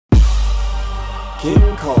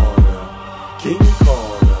King Carter, King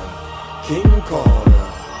Carter, King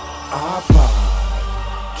Carter, iPod,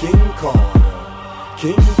 King Carter,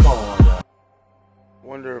 King Carter.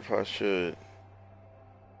 Wonder if I should.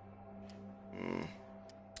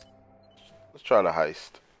 Let's try the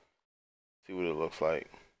Heist. See what it looks like.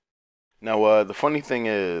 Now, the funny thing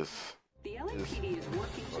is, the LAPD is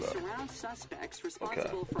working to surround suspects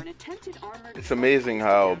responsible for an attempted armored. It's amazing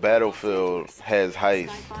how Battlefield has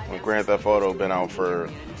Heist when Grand Theft Auto been out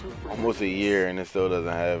for almost a year and it still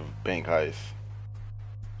doesn't have bank Heist.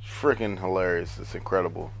 It's freaking hilarious. It's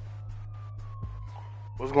incredible.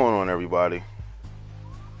 What's going on, everybody?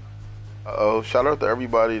 Shout out to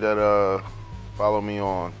everybody that follow me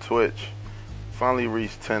on Twitch. Finally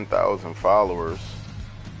reached 10,000 followers.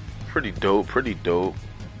 Pretty dope, pretty dope.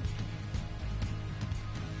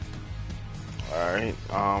 Alright,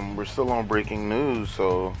 we're still on breaking news,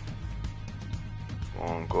 so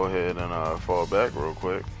go ahead and fall back real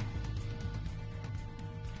quick.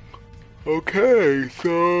 Okay,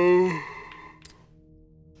 so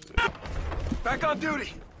back on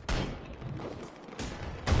duty.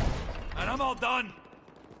 And I'm all done.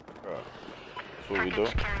 That's what we do.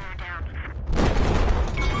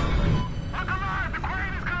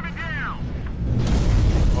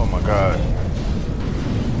 Oh my God.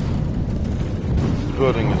 The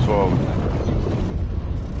building is falling.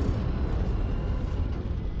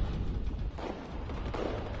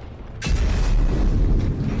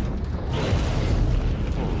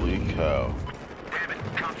 Holy cow. Damn it,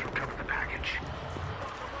 cops recovered the package.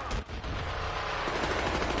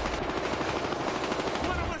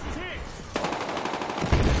 One of us is hit.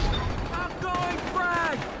 I'm going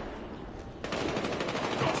frag.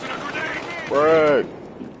 Tossing a grenade. Frag.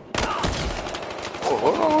 Oh,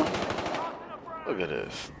 hold on. Look at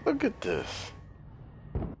this. Look at this.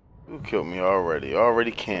 Who killed me already?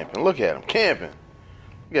 Already camping. Look at him. Camping.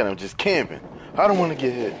 Look at him just camping. I don't want to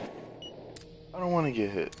get hit. I don't want to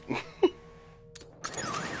get hit.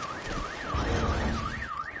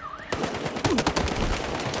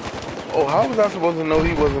 Oh, how was I supposed to know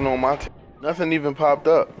he wasn't on my team? Nothing even popped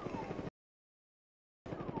up.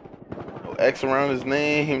 No X around his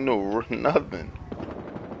name. No nothing.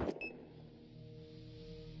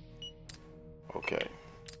 Okay.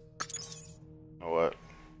 You know what?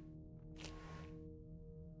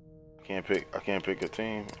 I can't pick a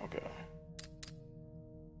team. Okay.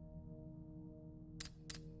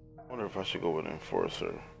 I wonder if I should go with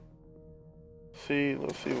Enforcer. Let's see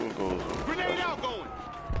what goes with. Grenade out going.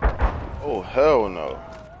 Oh hell no.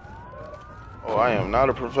 Oh, I am not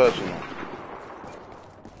a professional.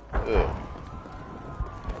 Ew.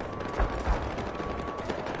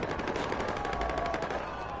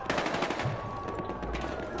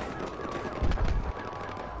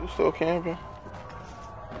 Still camping?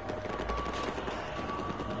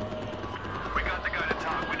 We got the guy to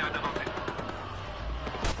talk. We know the hook.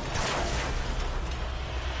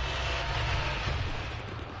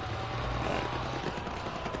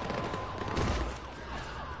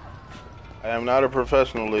 I am not a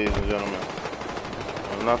professional, ladies and gentlemen.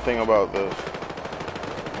 I know nothing about this.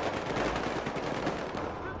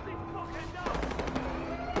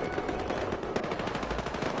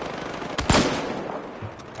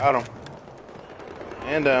 Got him.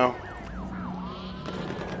 Man down.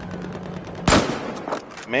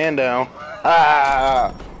 Man down.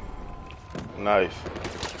 Ah! Nice.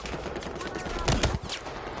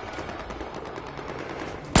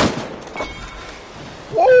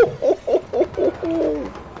 Whoa!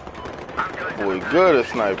 Boy, good a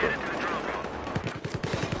sniper.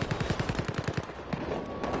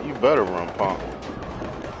 You better run, punk.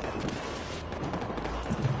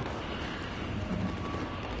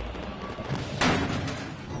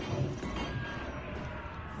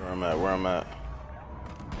 Where I'm at.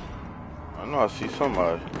 I know I see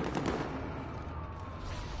somebody.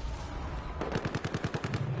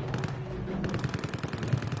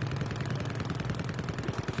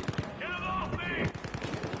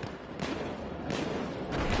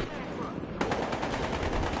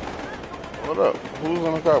 What up? Who's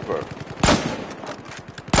on the cop car?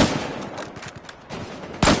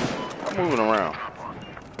 I'm moving around.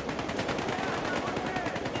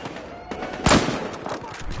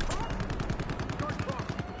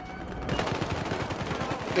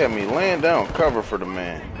 Got me laying down cover for the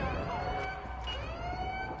man.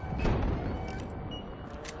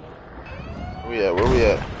 Where we at? Where we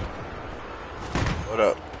at? What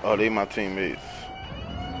up? Oh, they my teammates.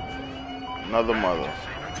 Another mother.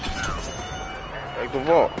 Like the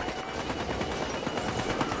vault.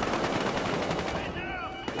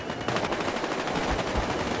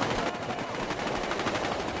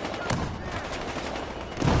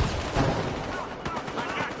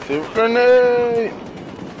 Silver grenade!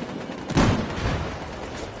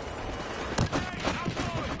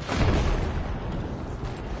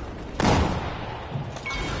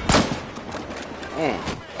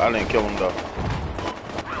 I didn't kill him though.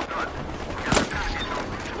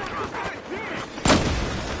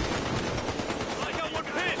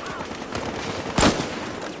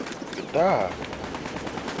 Good dive.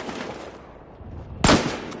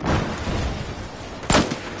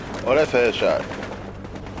 Oh, that's a headshot.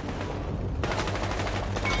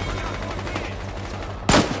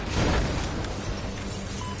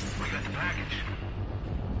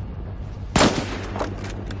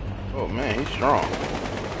 Oh man, he's strong.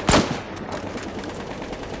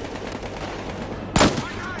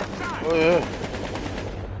 Oh yeah.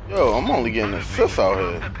 Yo, I'm only getting assists out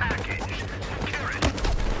here.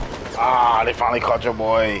 Ah, they finally caught your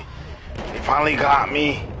boy. They finally got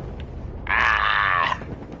me. Ah.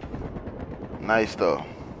 Nice though.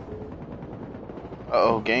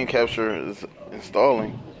 Uh-oh, game capture is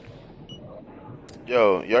installing.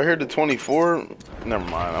 Yo, y'all heard the 24? Never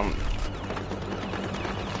mind,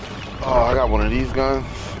 Oh, I got one of these guns.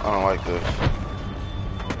 I don't like this.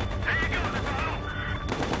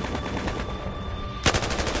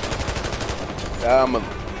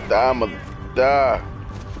 Die.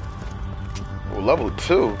 Oh, level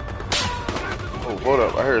 2. Oh, hold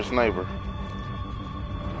up. I heard a sniper.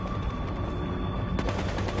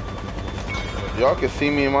 Y'all can see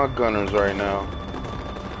me in my Gunnars right now.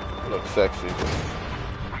 Look sexy.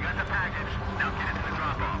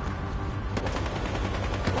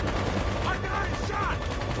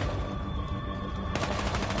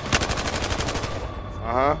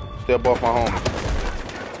 Step off my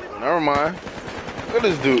homie. Never mind. Look at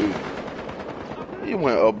this dude. He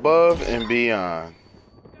went above and beyond.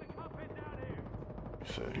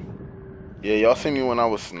 Let's see. Yeah, y'all see me when I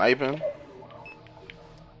was sniping?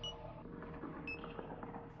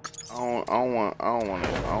 I don't want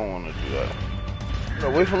to do that. No,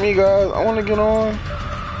 wait for me, guys. I want to get on.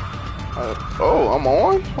 Oh, I'm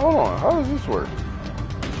on? Hold on. How does this work?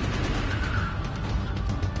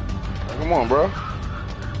 Come on, bro.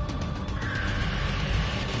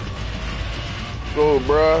 Go,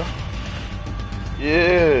 bruh.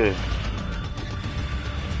 Yeah.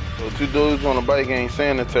 So 2 dudes on a bike ain't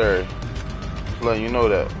sanitary. Just letting you know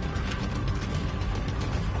that.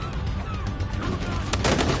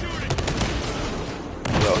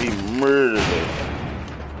 Yo, he murdered us.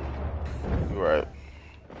 You right.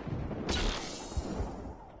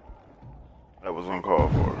 That was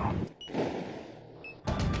uncalled for.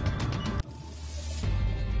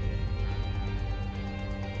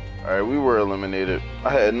 Alright, we were eliminated.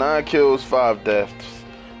 I had 9 kills, 5 deaths.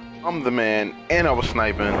 I'm the man, and I was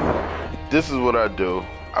sniping. This is what I do.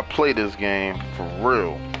 I play this game for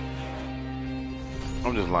real.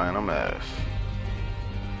 I'm just lying, I'm ass.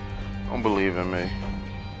 Don't believe in me.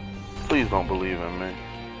 Please don't believe in me.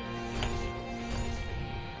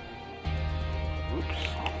 Oops.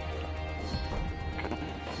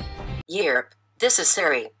 Yerp, this is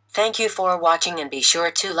Siri. Thank you for watching and be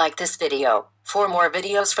sure to like this video. For more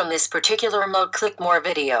videos from this particular mode, click more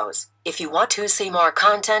videos. If you want to see more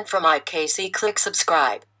content from IKC, click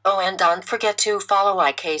subscribe. Oh, and don't forget to follow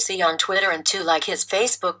IKC on Twitter and to like his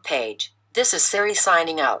Facebook page. This is Siri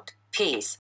signing out. Peace.